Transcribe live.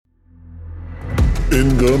In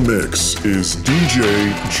the mix is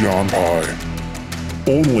DJ John Pye,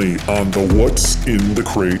 only on the What's in the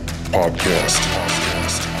Crate podcast.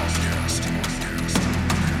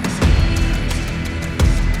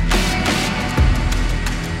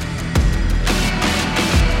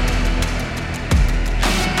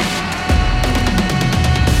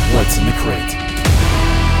 What's in the Crate?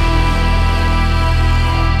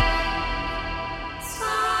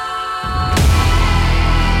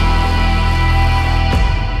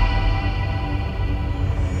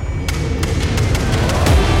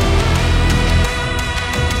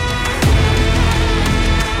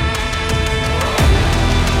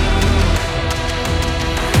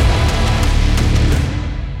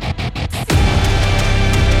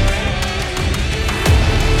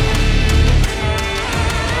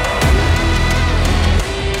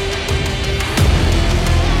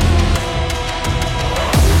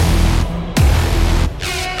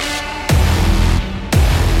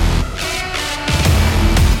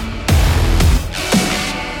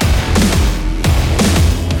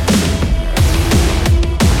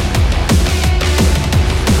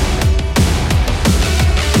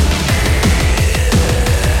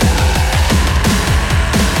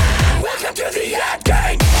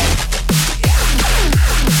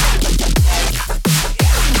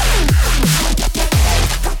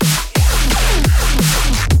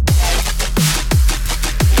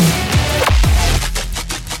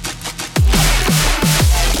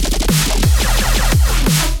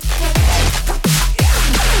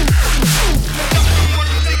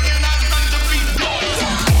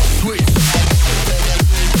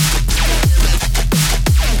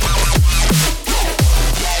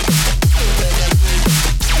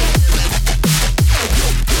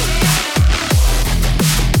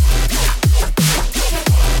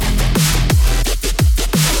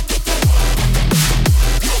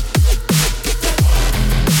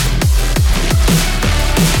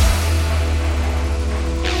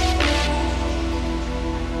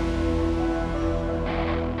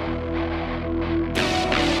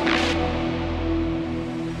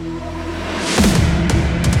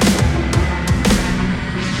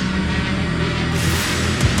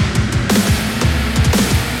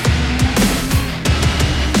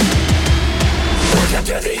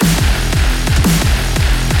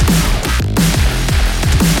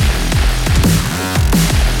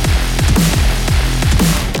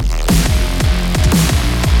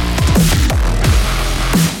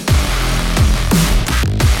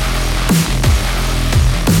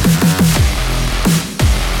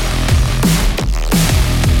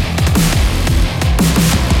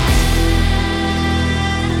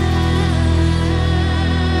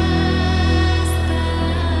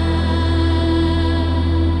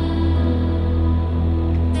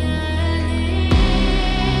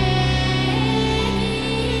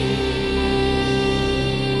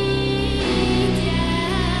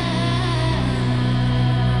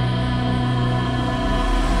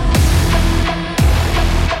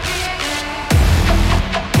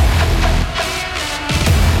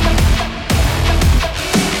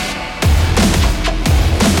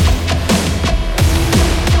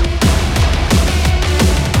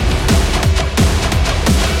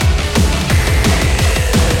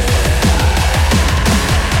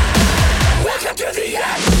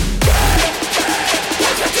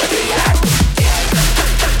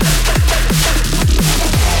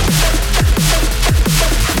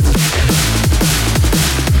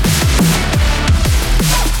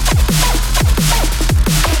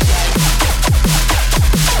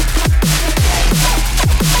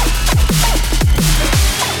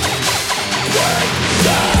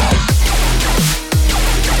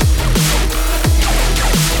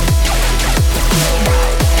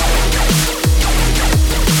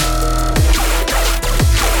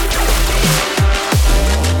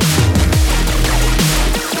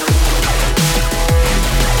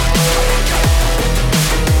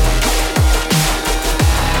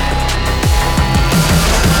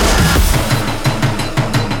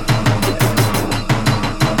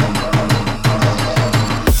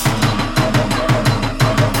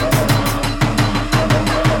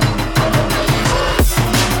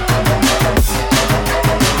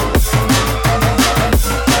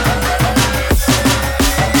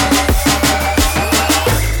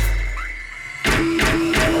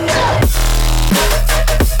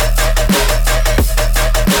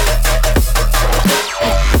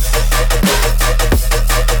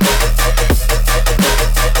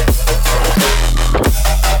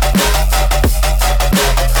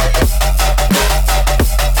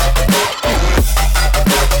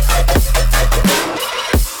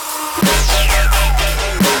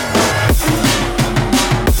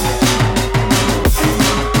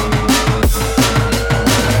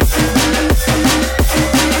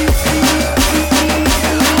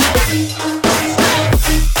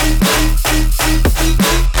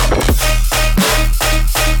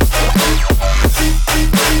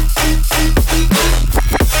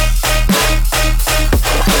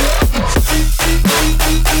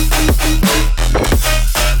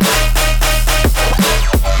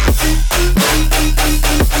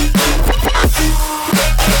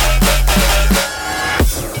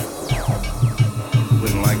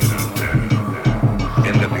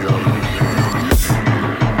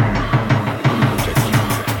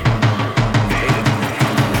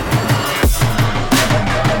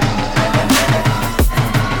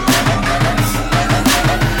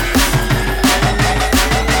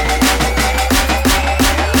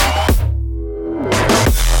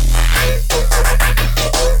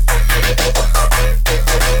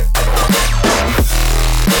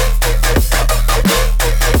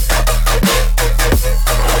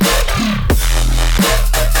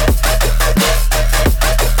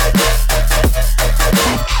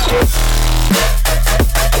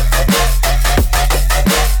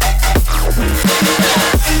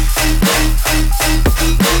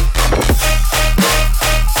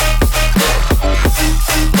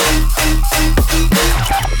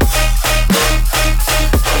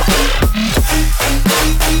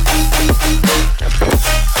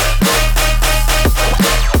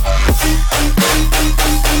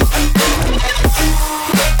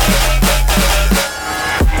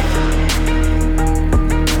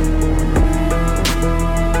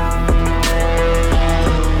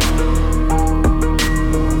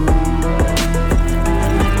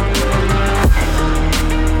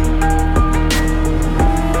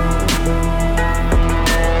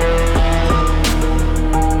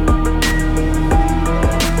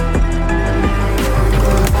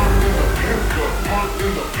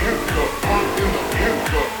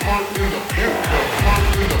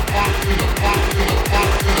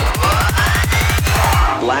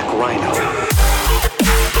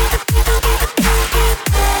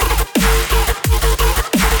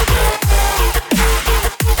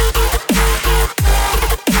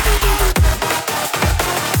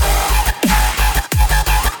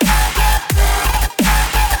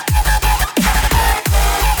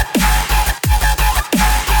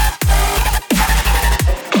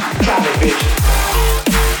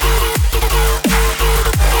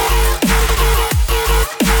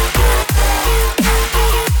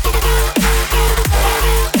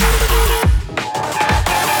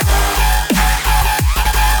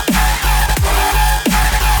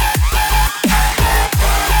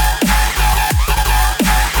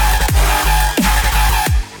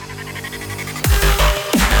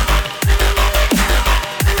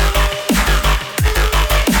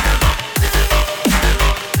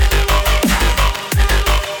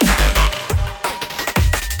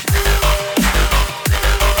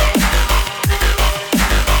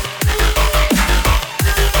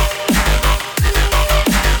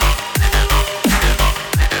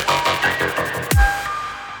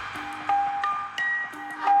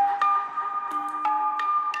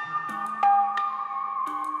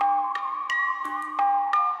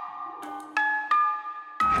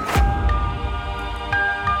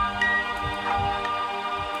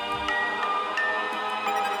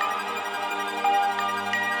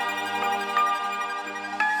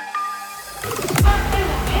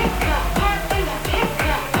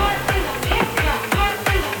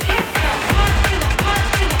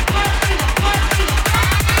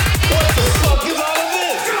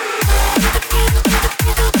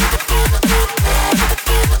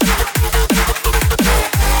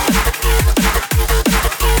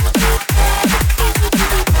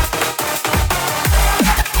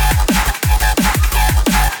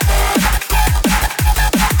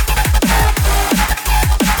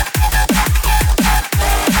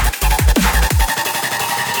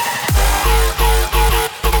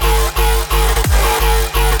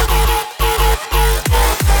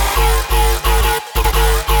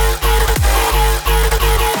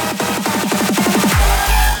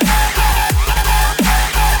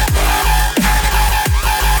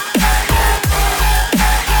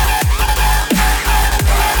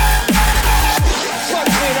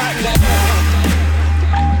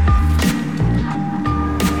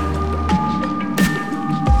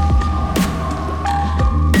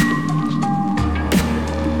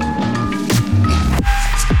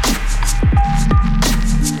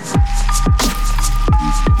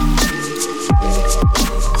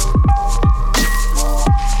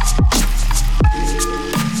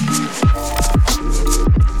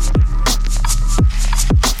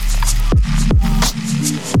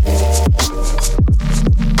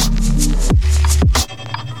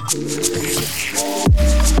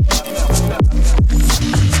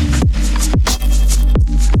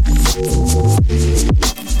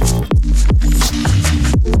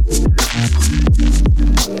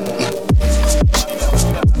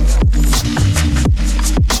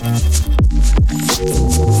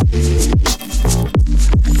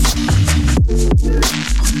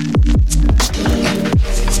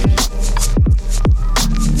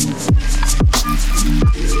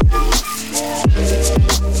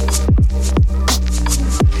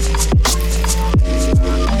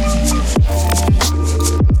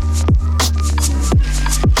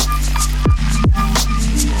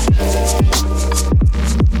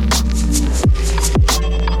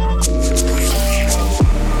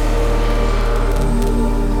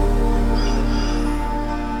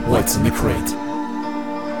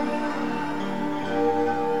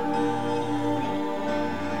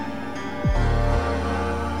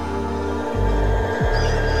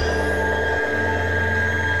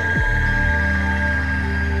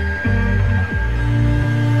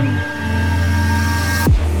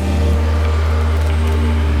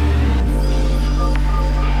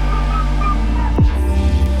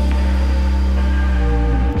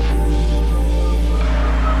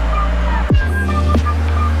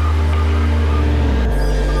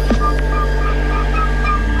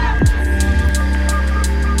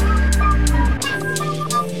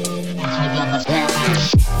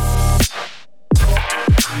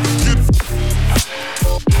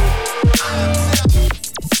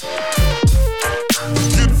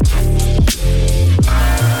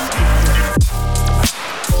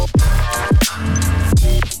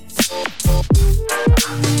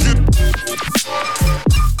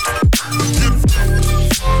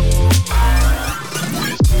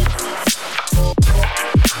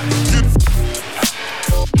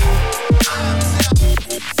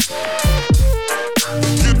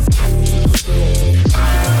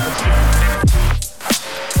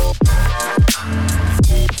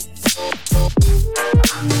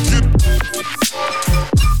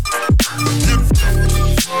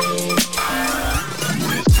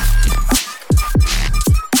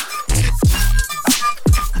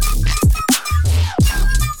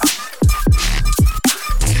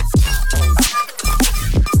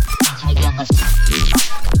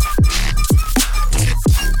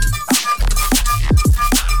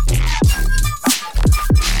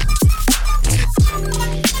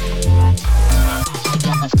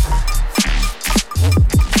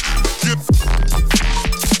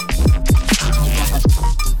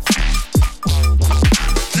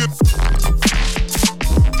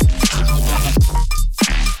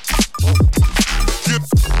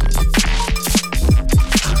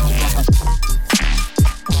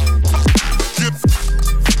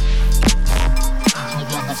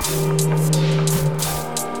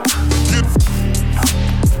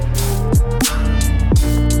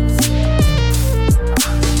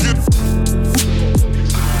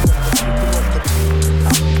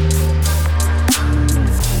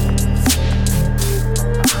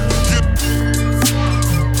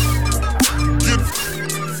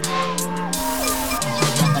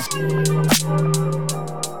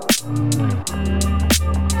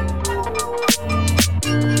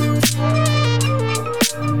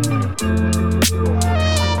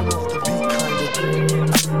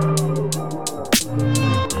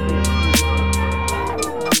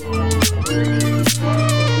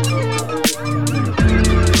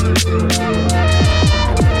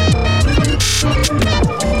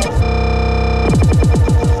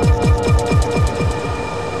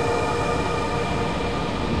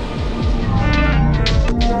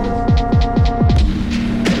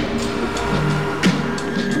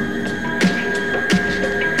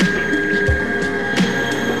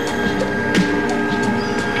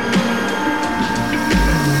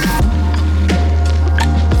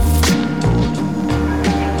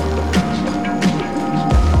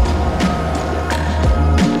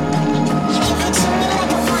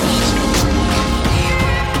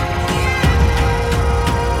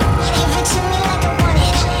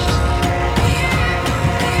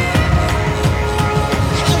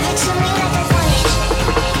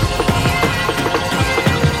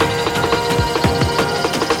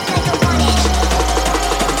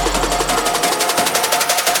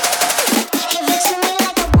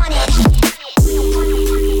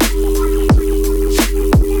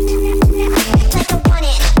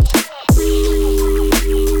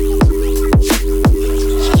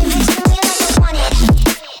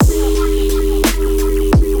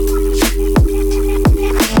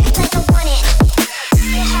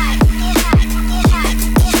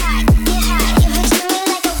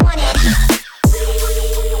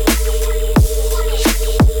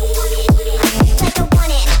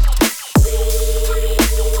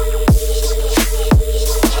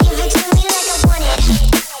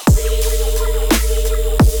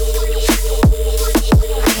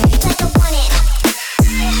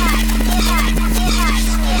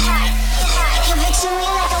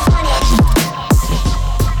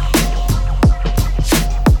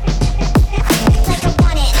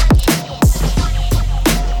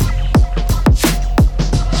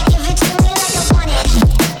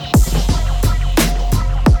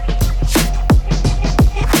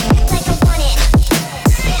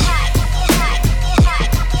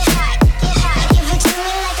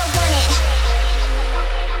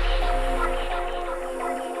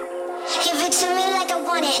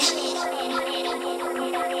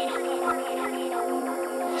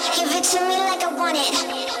 Give it to me like I want it.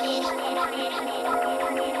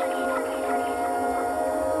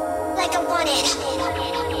 Like I want it.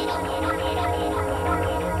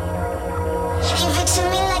 Give it to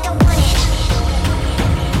me like I want it.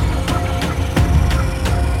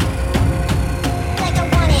 Like I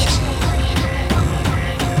want it.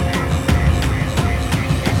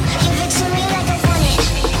 Give it to me like I want it.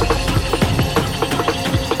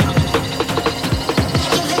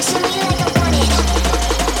 Give it to me like I want it.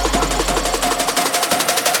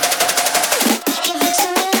 Give it to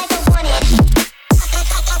me like I want it.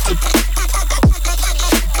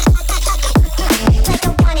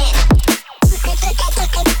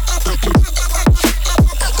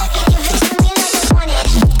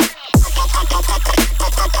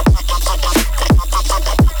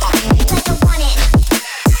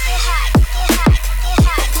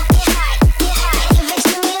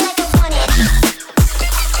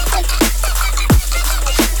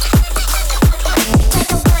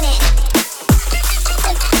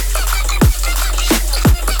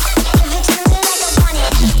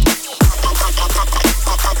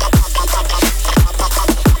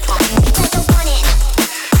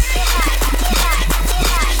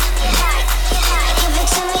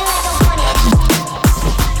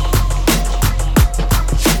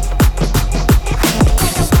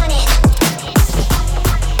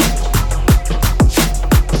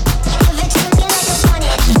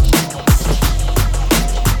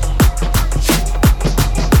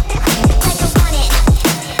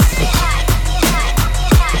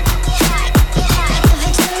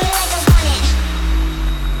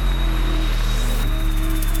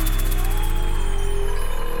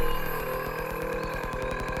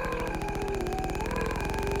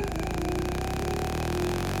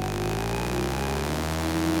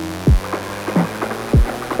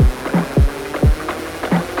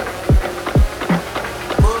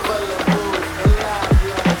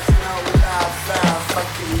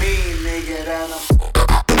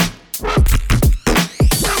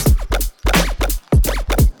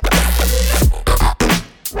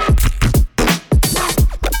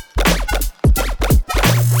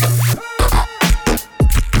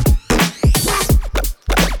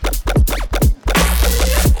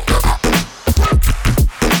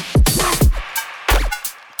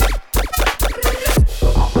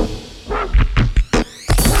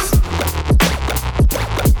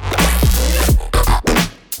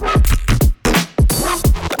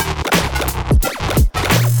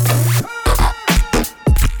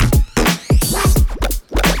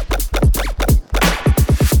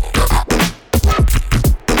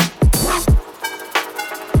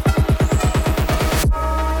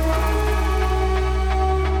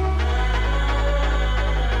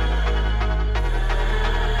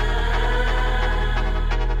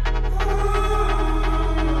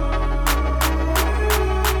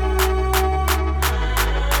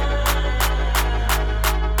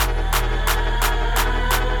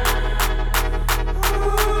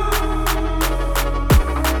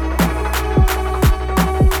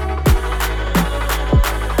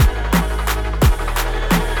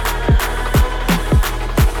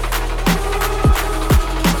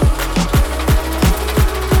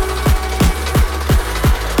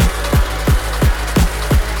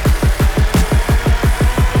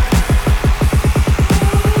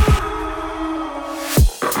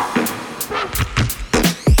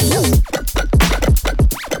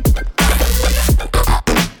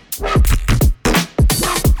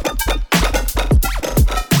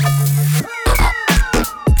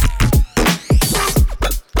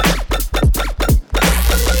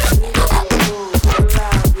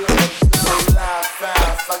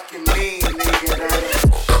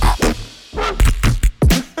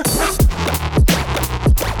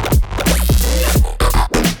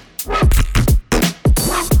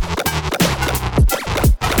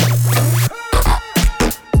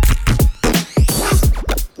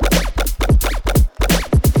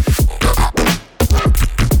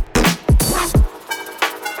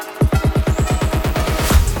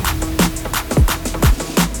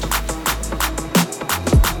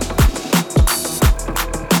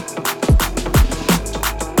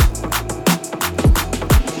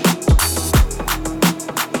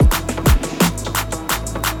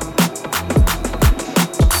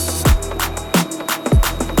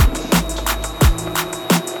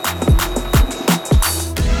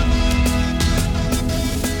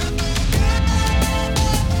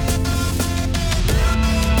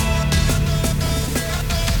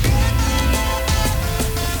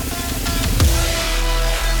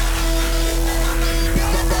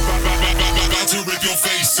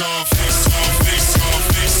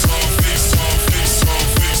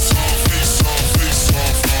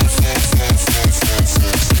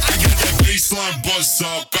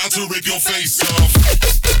 bust up, about to rip your face off.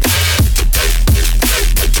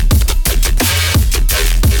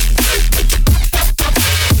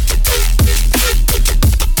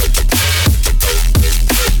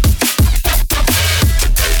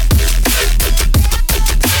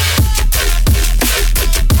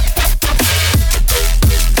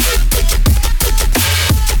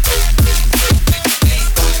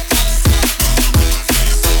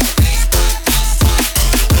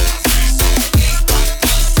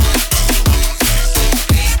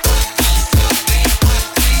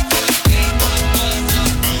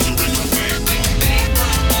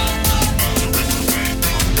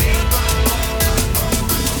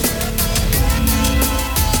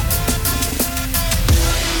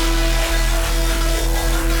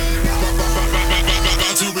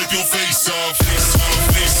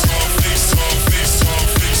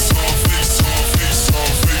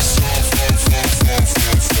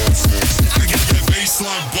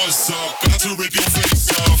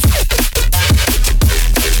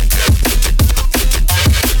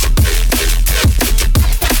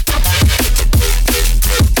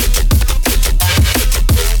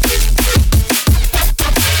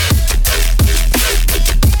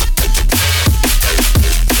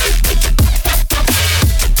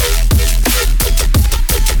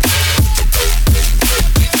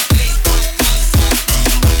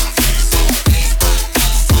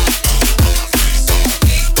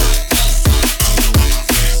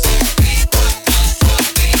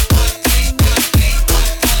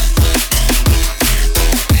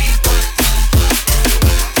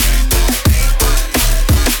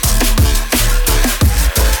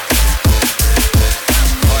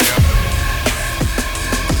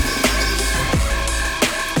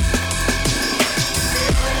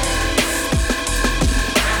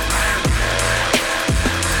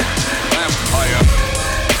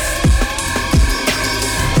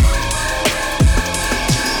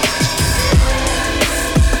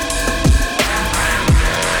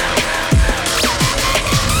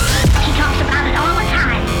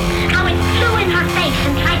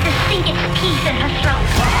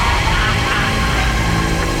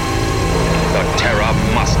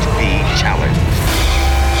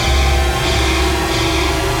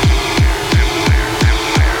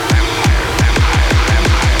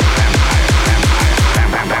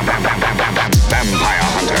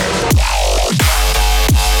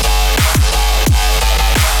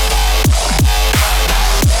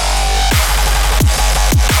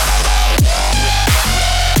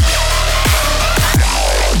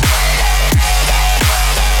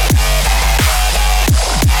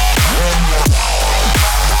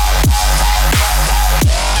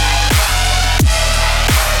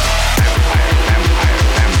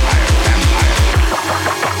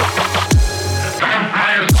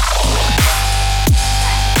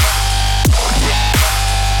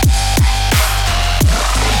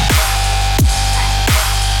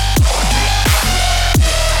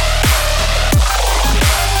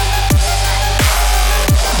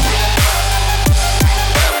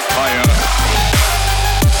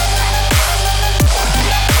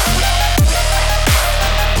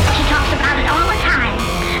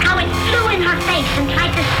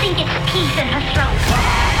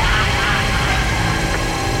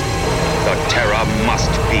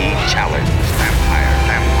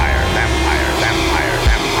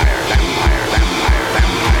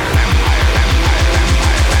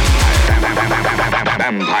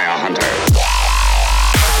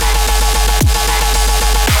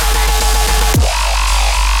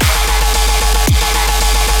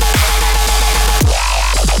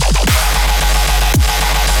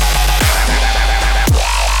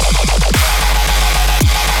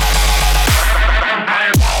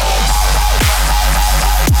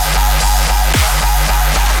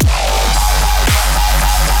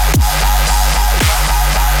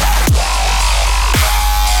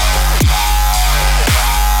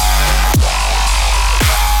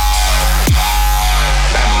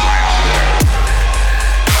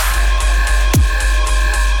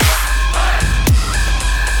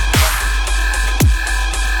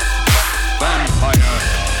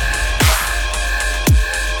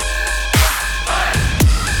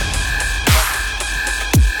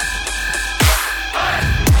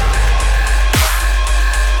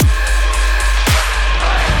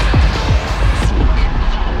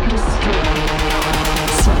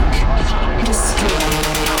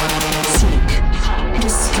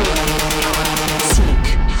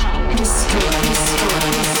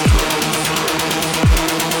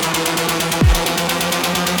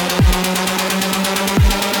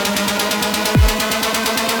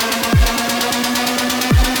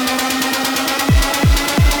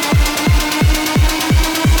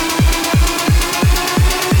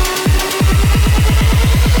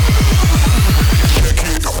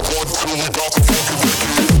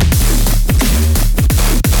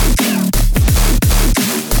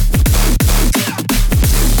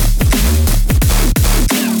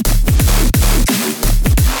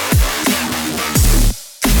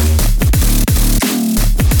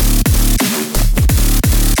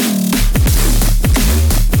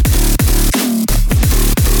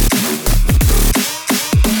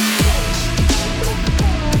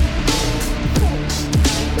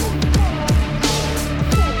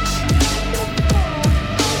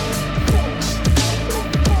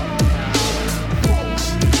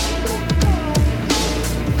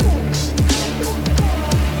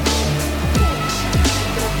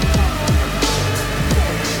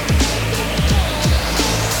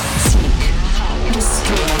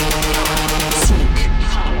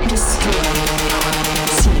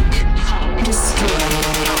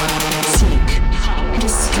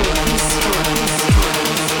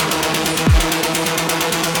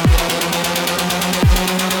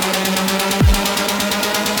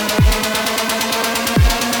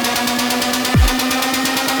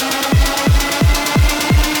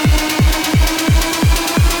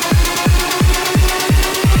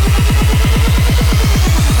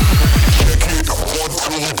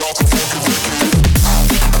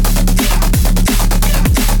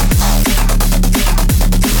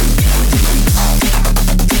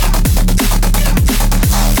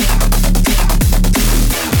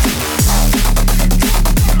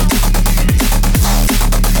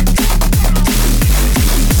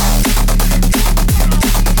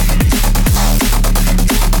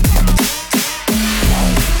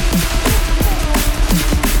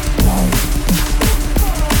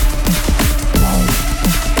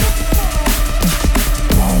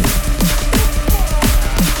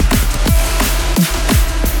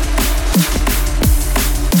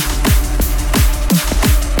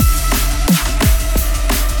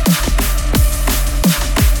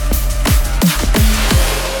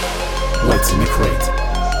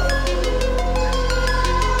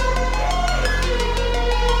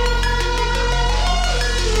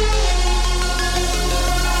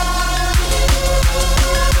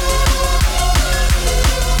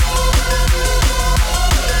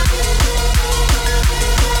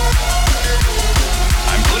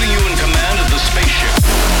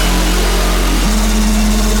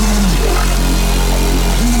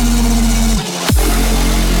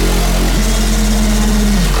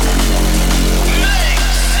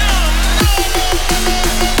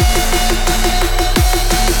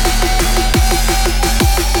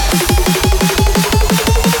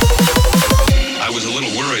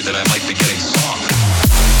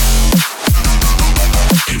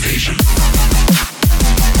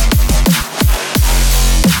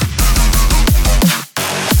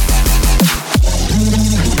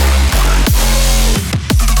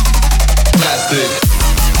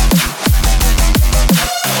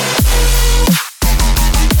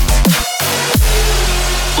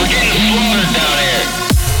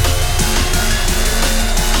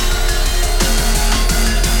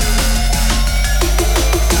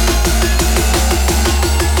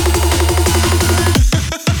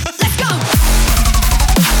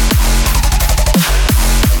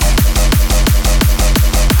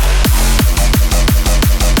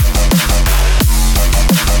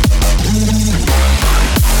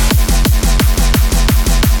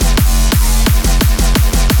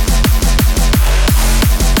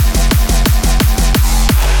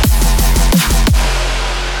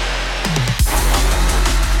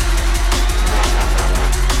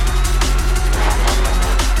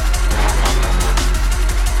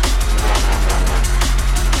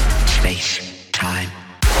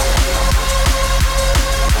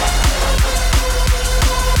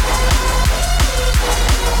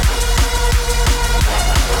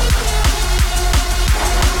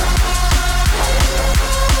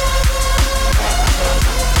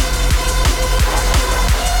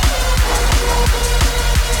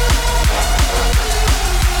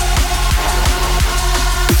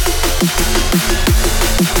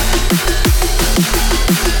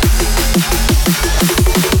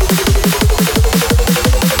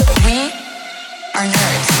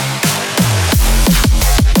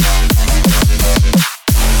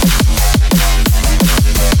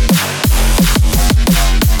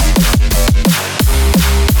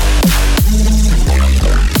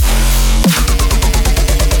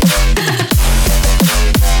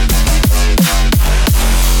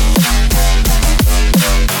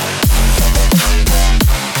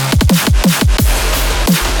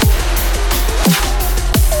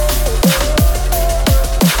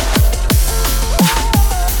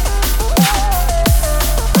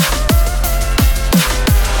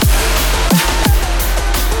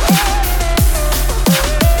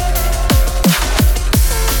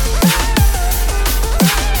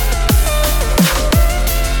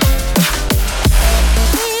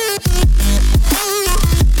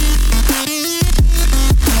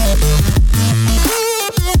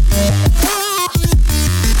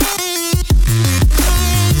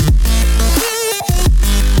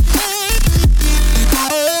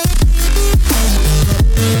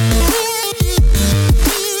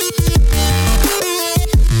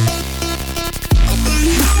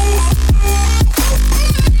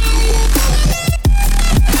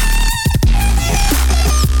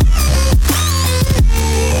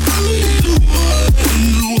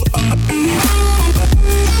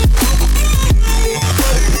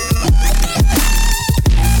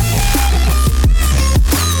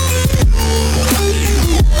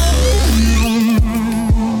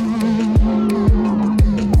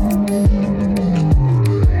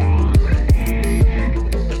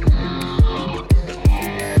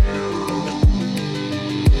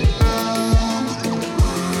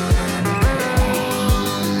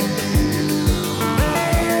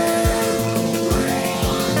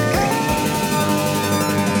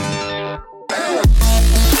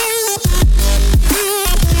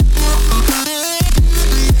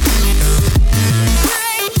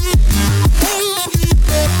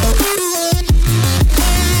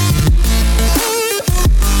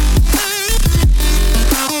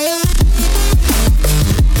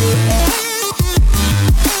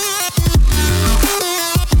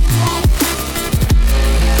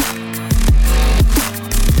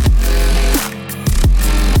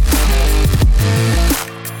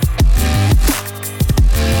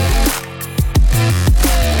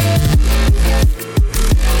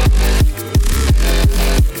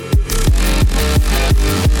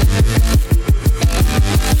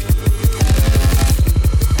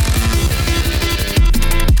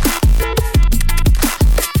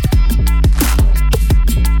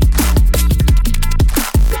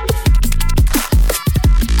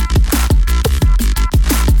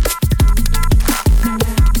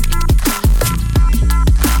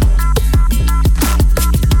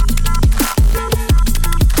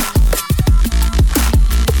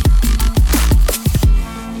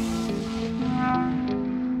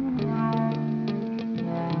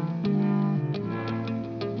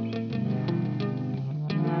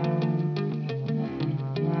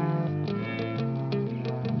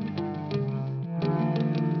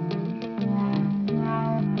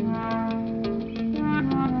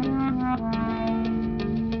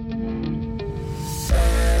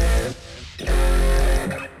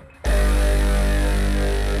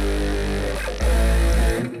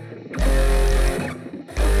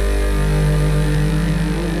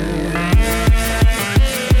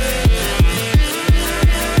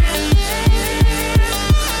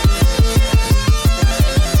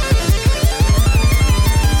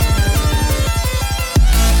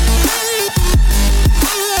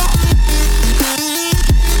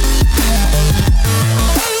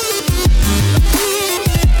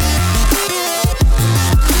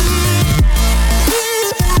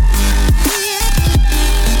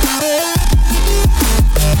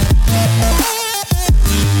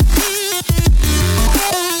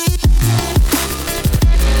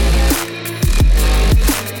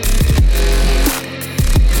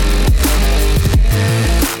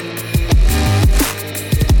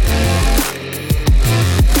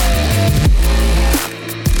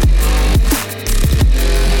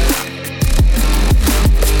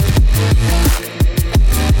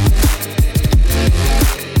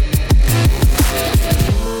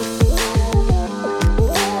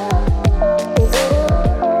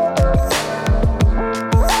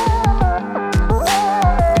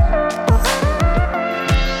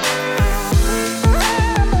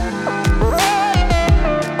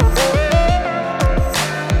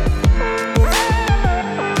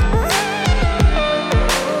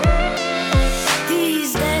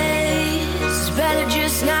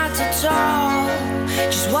 just not to talk.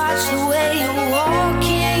 Just watch the way you're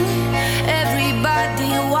walking.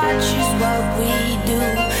 Everybody watches what we do,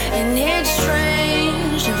 and it's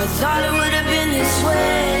strange. Never thought it would have been this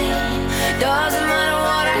way. Doesn't matter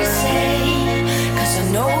what I say, 'cause I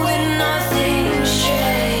know that nothing's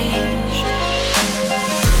changed.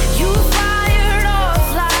 You fired off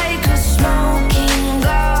like a smoking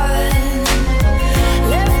gun,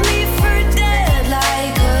 left me for dead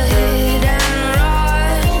like a hit and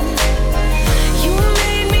run. You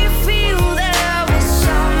made me feel there was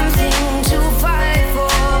something to fight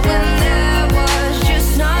for when there was just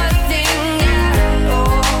nothing at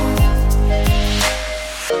all.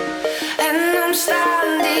 And I'm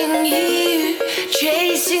standing here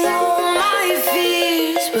chasing all my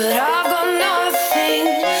fears, but I've got nothing,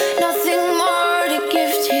 nothing more to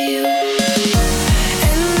give to you.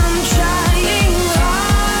 And I'm trying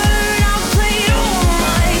hard, I've played all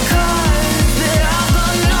my cards, but I've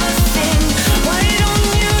got nothing. Why don't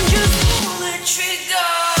you just pull the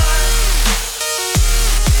trigger?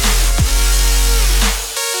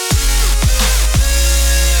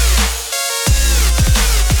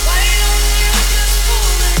 Why don't you just pull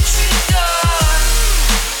the trigger?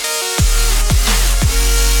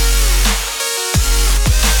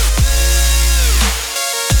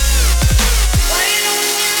 Why don't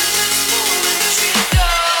you just pull the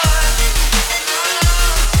trigger?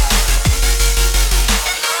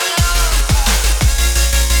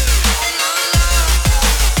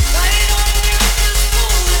 Why don't you just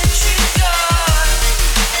pull the trigger?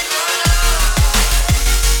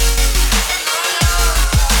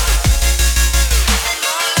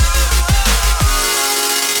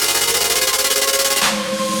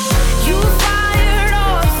 You fired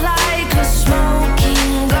off like a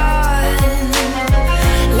smoking gun,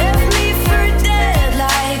 left me for dead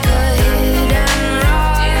like a hit and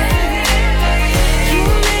run. You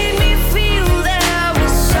made me feel there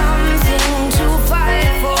was something to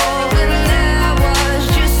fight for when there was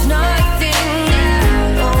just nothing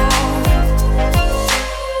at all.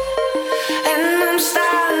 And I'm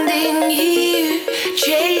standing here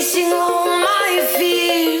chasing all my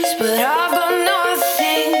fears, but I've got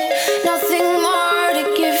nothing, nothing more to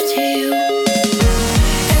give to you.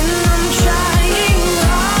 And I'm trying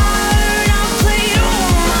hard, I've played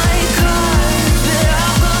all my cards, but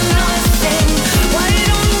I've got nothing. Why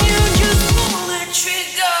don't you just pull the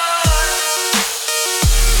trigger?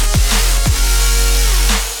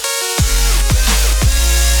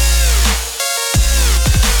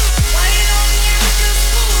 Why don't you just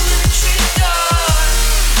pull the trigger?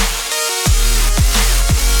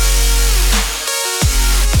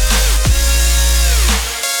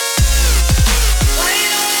 Why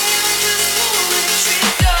don't you just pull the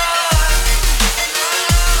trigger?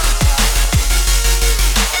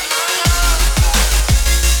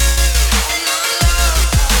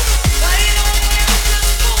 Why don't you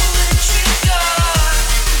just pull the trigger?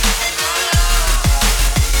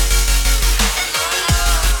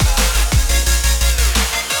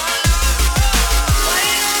 Why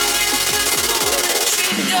don't you just pull the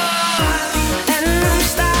trigger? And I'm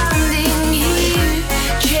standing here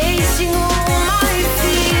chasing all my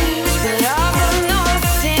fears, but I've got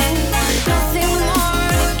nothing, nothing more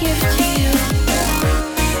to give to you.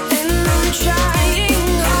 And I'm trying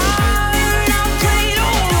hard, I've played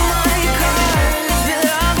all my cards, but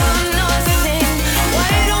I've got nothing.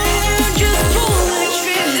 Why don't you just pull the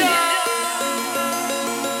trigger?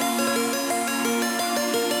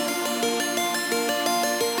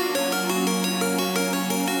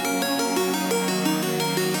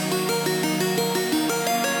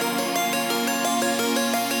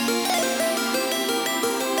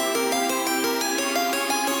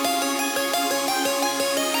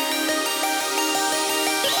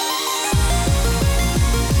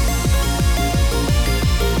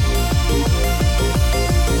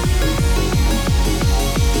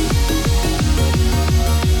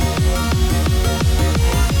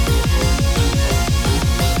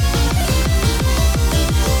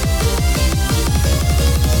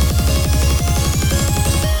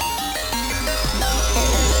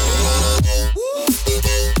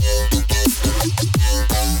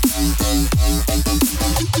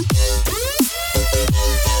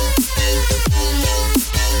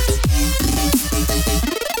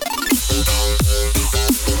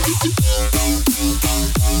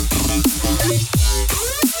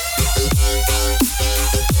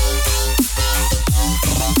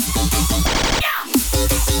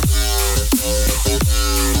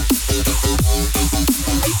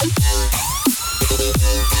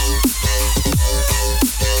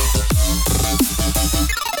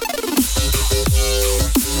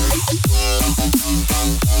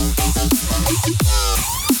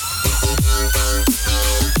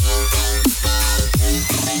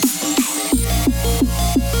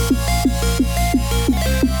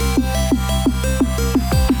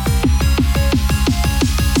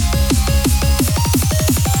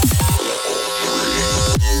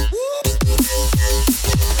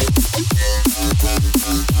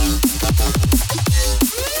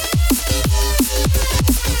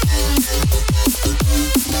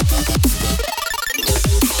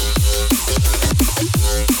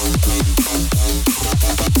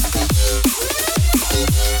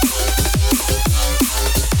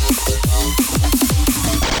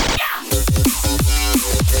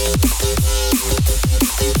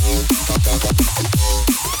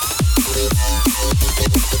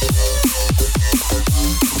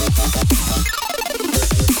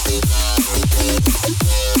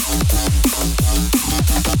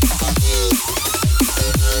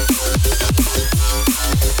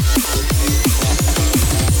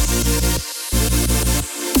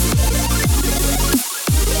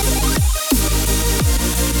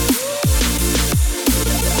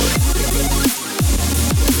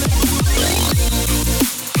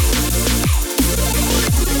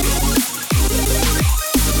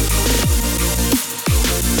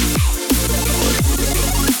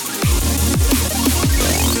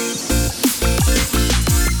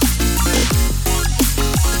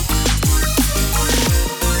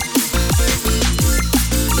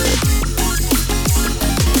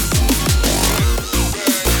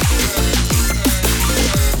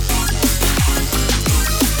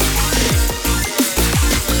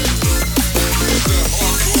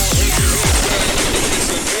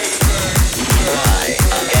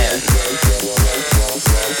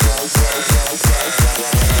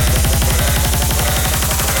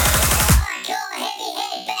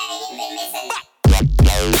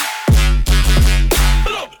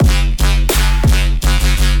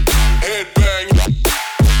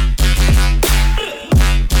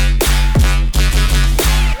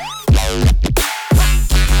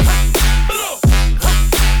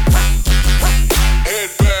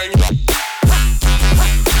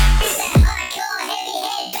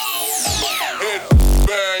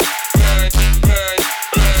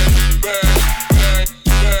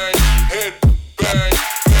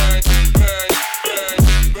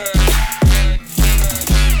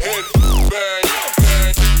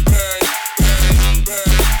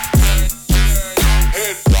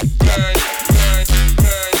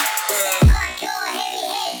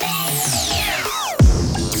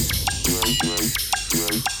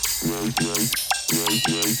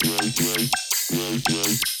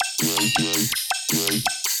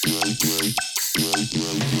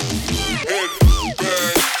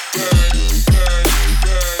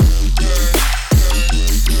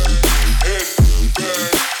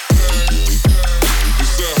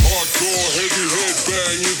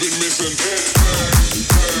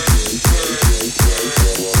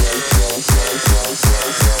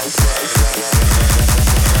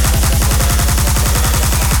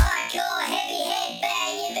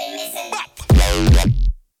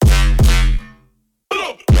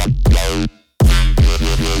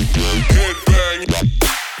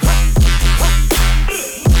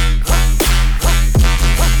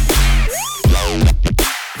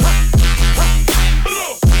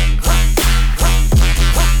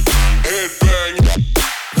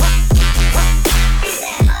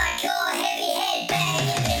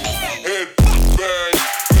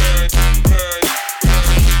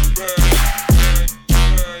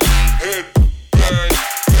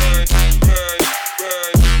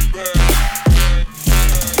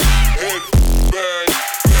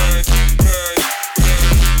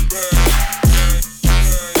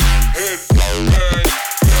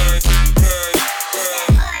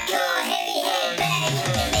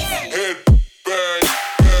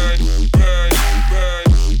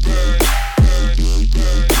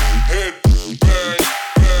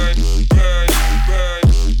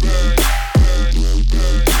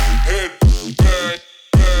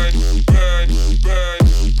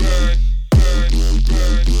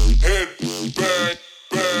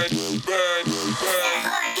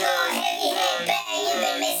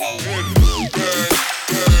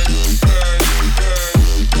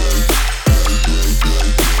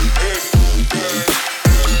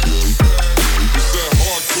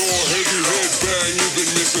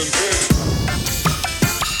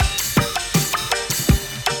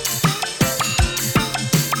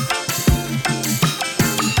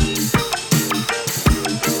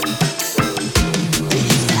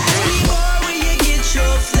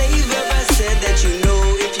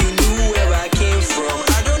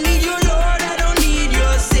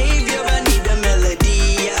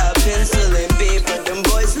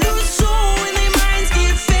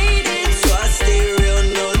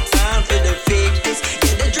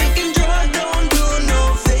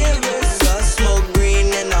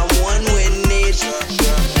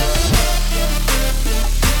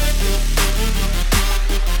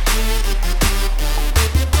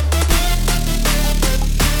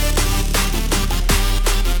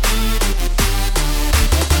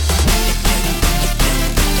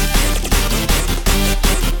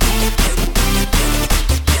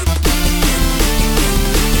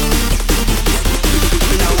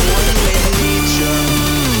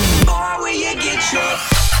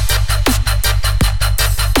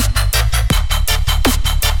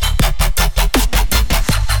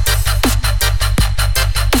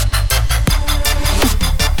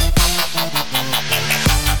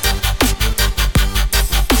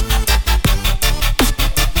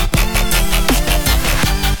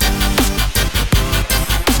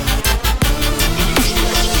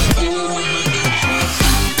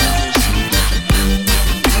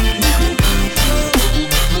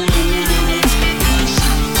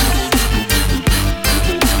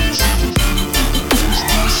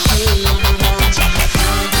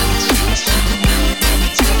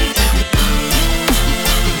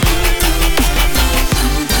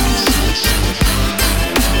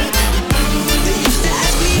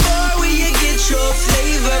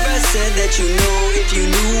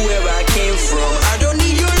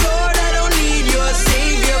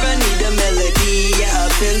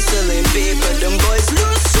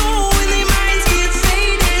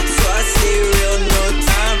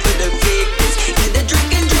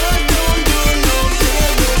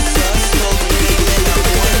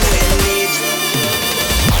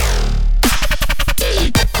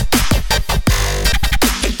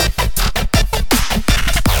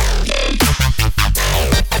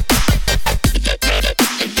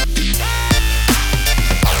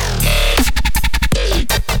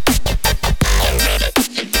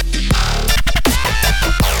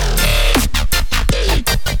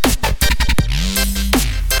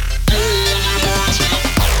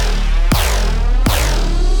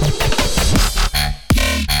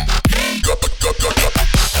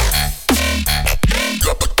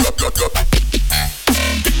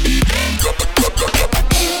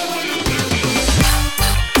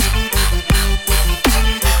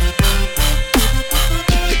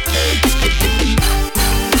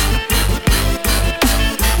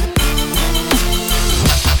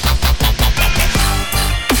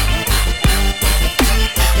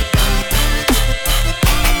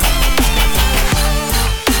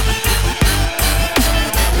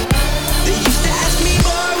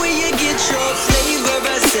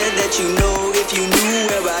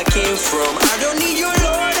 from. I don't need your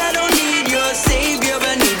Lord, I don't need your Savior.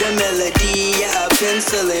 I need a melody, yeah, a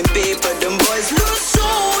pencil and paper. Them boys lose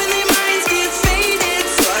soul when their minds get faded.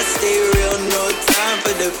 So I stay real, no time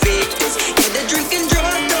for the fakeness. Yeah, the drink and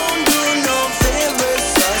drug don't do no favors.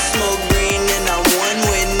 So I smoke green and I'm one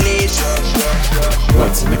with nature.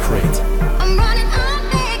 What's in the crate? I'm running on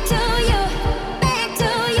back to you, back to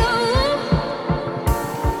you.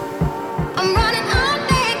 I'm running on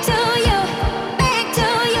back to you, back to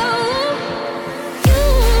you.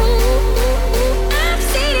 I've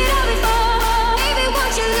seen it all before. Baby,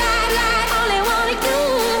 won't you lie, only wanna do.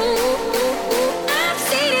 I've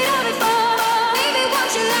seen it all before. Baby,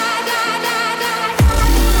 won't you lie.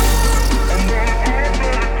 I'm running on back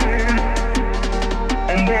to you.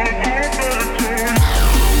 I'm running on back to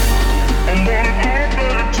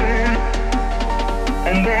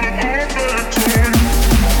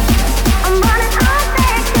you.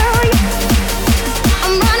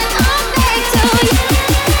 I'm running on back to you, back to you.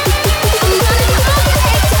 I'm running on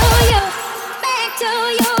back to you, back to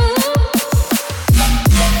you.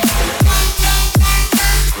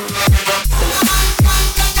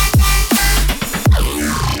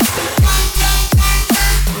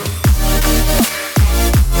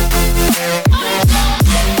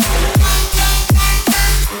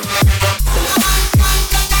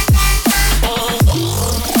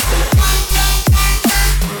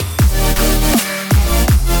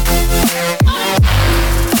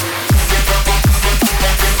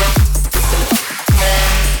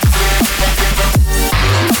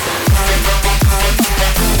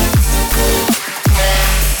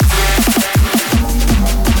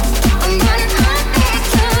 I'm running on back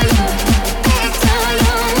to you,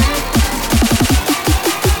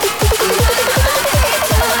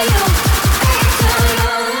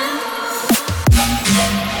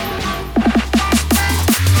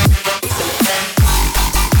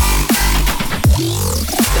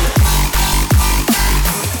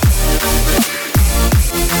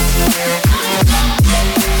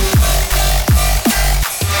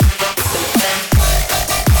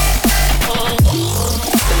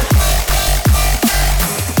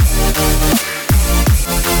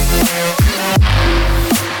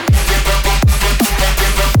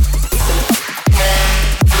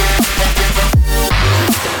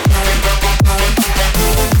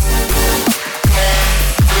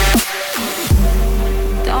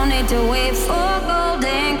 Don't need to wait for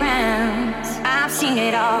golden crowns. I've seen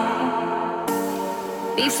it all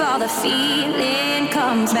before the feeling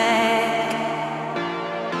comes back.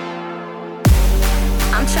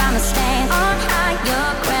 I'm trying to stand on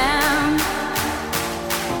higher ground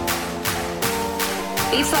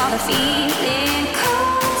before the feeling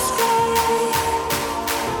comes back.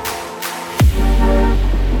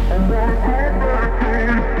 I'm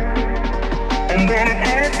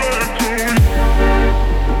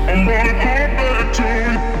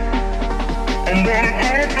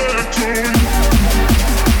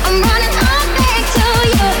running on back to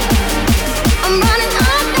you. I'm running on back to you. I'm running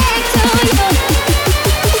on back to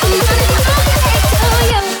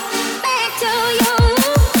you, back to you.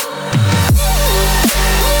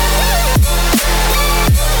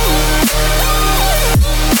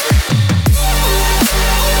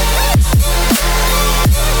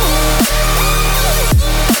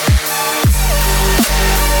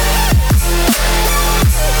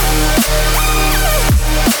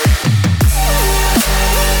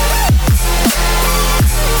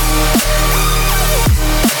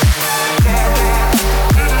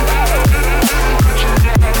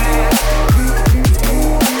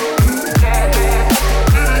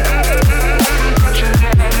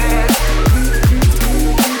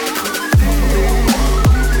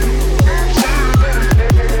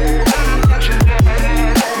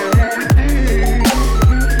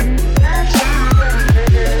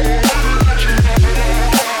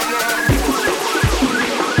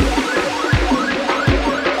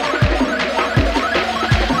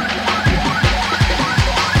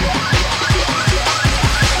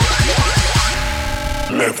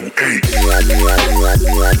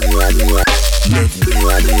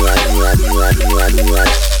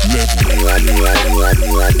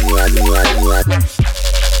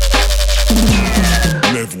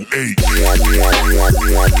 Level 8.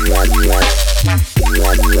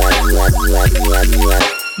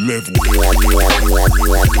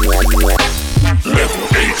 Level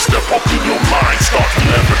 8, step up in your mind, start to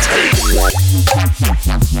levitate. Level 8.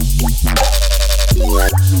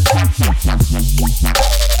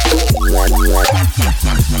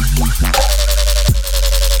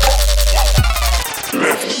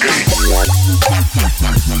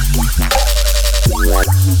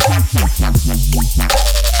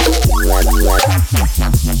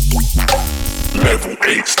 Level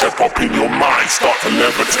 8, step up in your mind, start to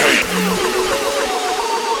levitate.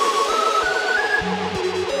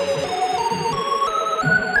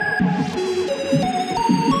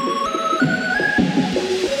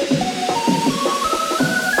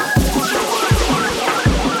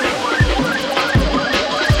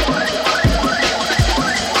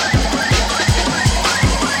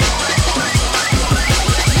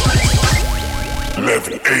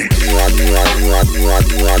 Level 8.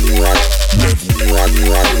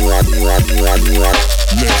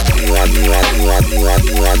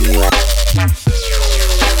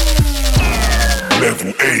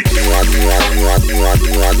 Level 8.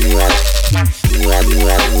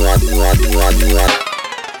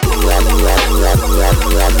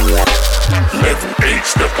 Level 8,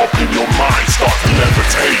 step up in your mind, start to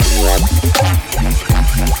levitate.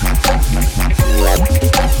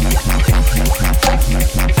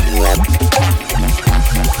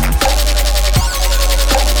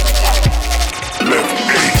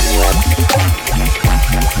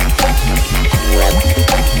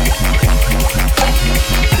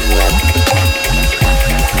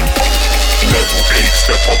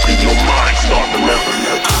 Step up in your mind, start to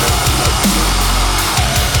levitate.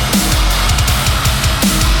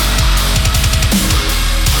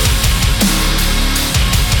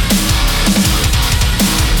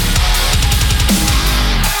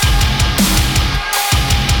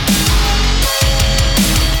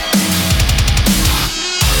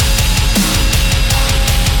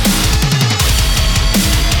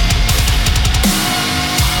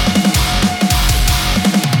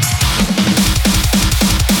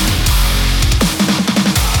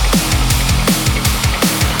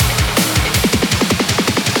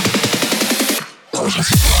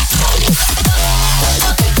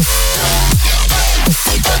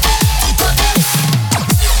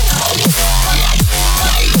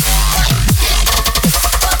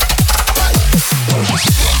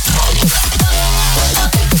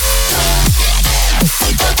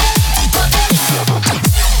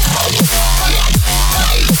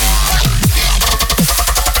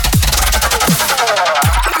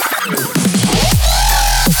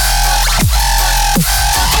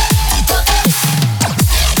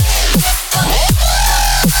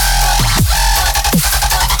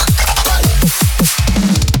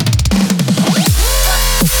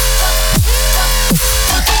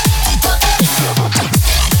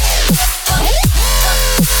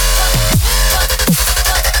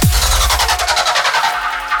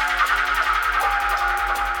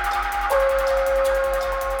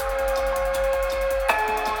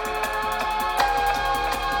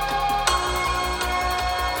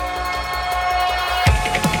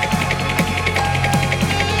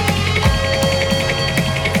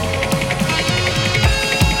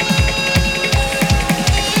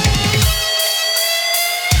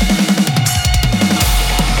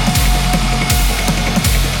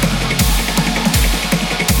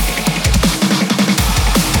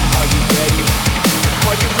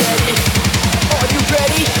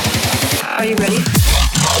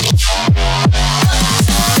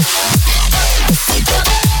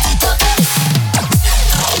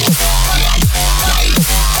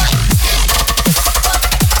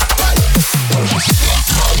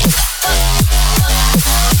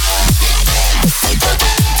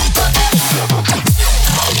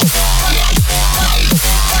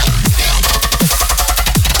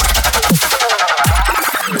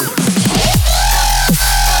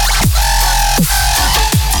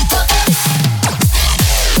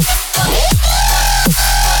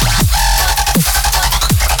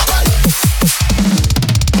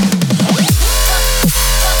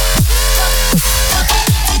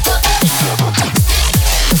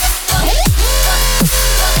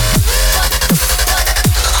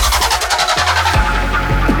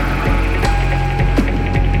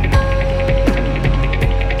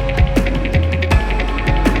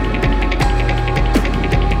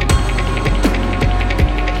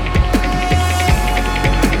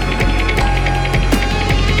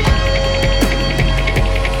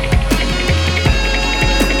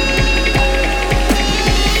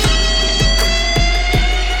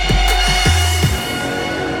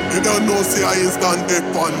 say I stand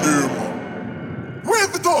up on them.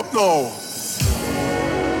 Rev it up now.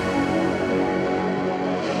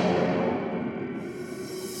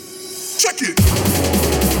 Check it.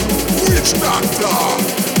 Which doctor?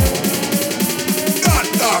 That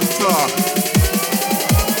doctor.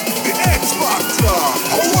 The X Factor.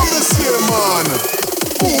 How want to say, man?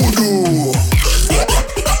 Voodoo.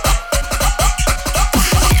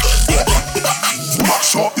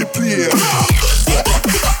 Mash up the place.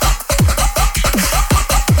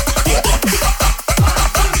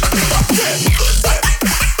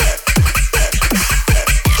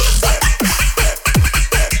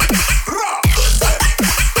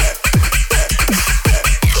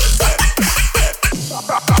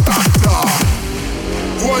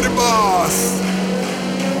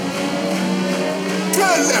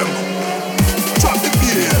 Tell them. Drop the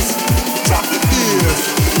bass. Drop the bass.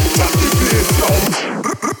 Drop the bass down.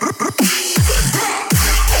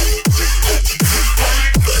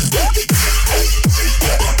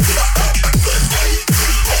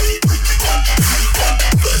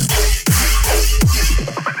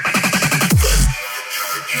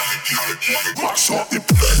 Mash up the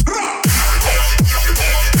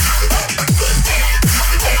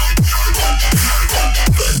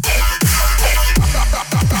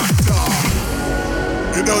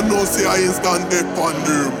You don't know, say I instant death on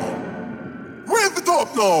them. Rev it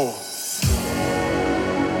up now.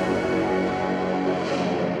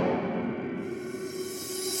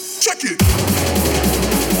 Check it.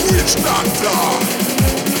 Which doctor?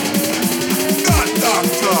 That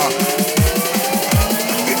doctor.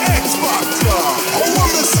 The X Factor. How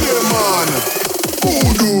want to say, man?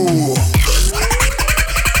 Voodoo.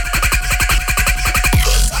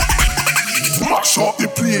 Mash up the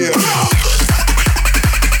place.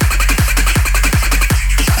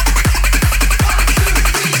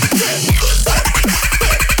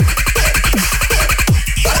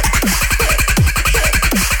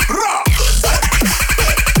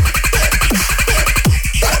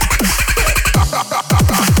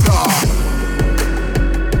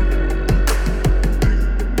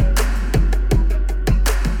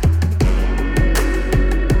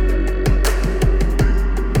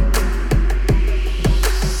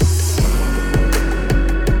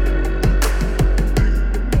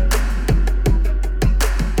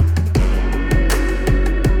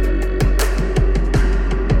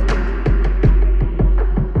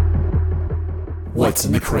 What's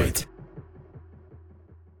in the crate?